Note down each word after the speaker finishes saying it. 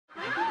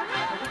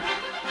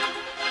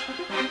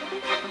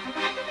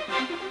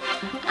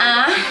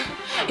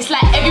It's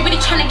like everybody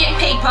trying to get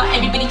paper,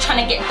 everybody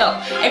trying to get dough.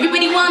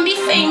 Everybody wanna be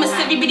famous,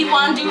 everybody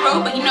wanna do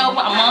road, but you know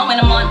what I'm on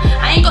when I'm on.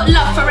 I ain't got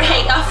love for a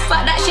hater,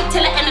 fuck that shit,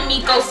 tell an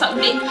enemy go suck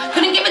dick.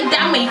 Couldn't give a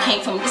damn where you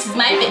came from, this is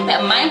my bit,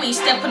 better mind where you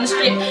step on the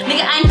strip.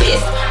 Nigga, I'm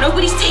pissed,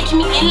 nobody's taking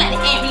me in like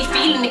they ain't really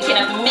feeling the kid.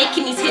 I've been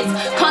making these hits,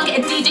 can't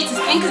get a DJ to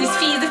spin cause his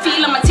fees are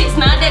feeling my tits.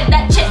 Now that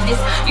check this,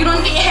 you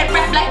don't get your head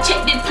wrapped like check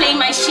did, play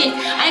my shit.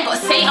 I ain't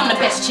gotta say I'm the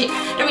best chick,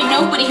 there ain't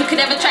nobody who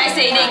could ever try to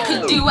say they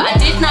could do what I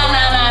did, nah.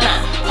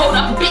 Hold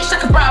up a bitch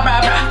like a bra.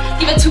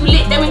 Give her too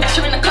lit, then we dash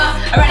her in the car.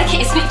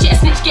 Eradicate a snitch, yeah, a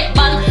snitch get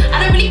bun.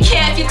 I don't really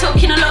care if you're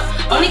talking a lot,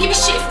 only give a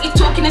shit if you're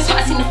talking this. What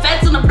I seen the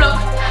feds on the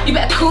block. You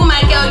better cool my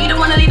girl, you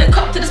don't wanna lead a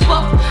cop to the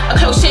spot. A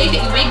close shave,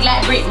 get you wig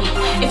like Britney.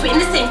 If we're in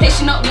the same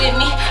place, you're not with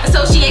me.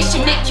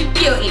 Association make you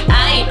guilty.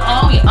 I ain't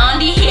on, we on,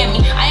 do you hear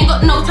me? I ain't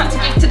got no time to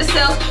give to the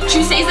sales.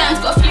 True say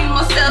Zan's got a few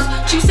more sales.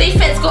 True say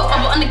Feds got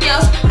over on the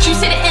girls. True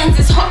say the ends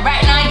is hot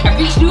right now. I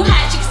reach new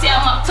heights, you can say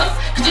I'm up top.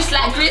 Cause just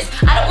like grits,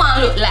 I don't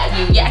wanna look like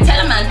you. Yeah, I tell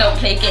a man don't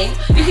play games.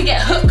 You could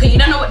get hooked cause you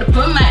don't know what the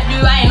bum might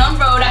do. I ain't on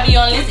road, I be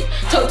on Lizzie.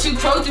 Talk to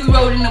pro, do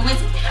road in the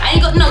wizard. I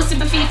ain't got no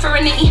sympathy for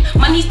a nitty.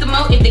 Money's the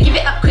motive, they give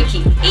it up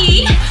quickie.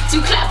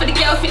 Too clap for the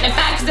girl, fit the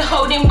bag cause they're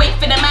holding weight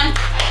for the man.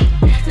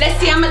 Let's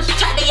see how much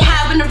track that you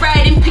have in the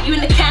ride and put you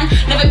in the can.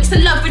 Never mix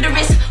the love with the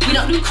risk. We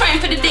don't do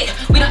crime for the dick.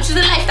 We don't choose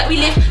the life that we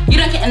live. You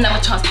don't get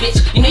another chance, bitch.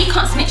 You know you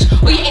can't snitch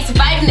or you ain't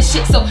surviving the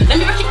shit. So let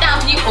me break it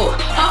down for you all.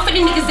 Half of the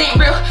niggas ain't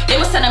real. They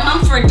will send a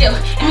mum for a deal.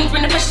 It means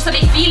bring the pressure so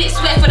they feel it.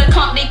 Swear for the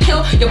can't they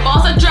kill. Your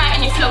bars are dry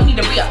and your flow need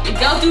a re-up. Your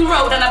girl do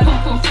road and I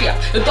pump free up.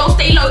 Your don't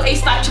stay low, they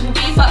start triple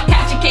beef up.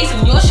 Catch a case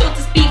and you're sure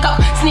to speak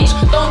up. Snitch,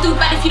 don't do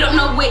bad if you don't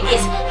know where it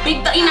is.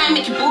 Big 39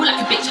 make you boo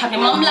like a bitch. Have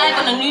your mum live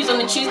on the news on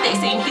the Tuesday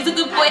saying he's a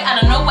good boy. I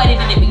don't know why they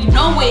did it, but you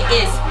know where it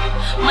is.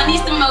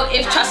 Money's the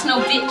motive, trust no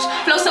bitch.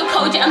 Flow so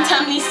cold, yeah, I'm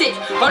terminally sick.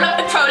 Roll up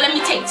the pro, let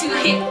me take 2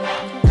 hits.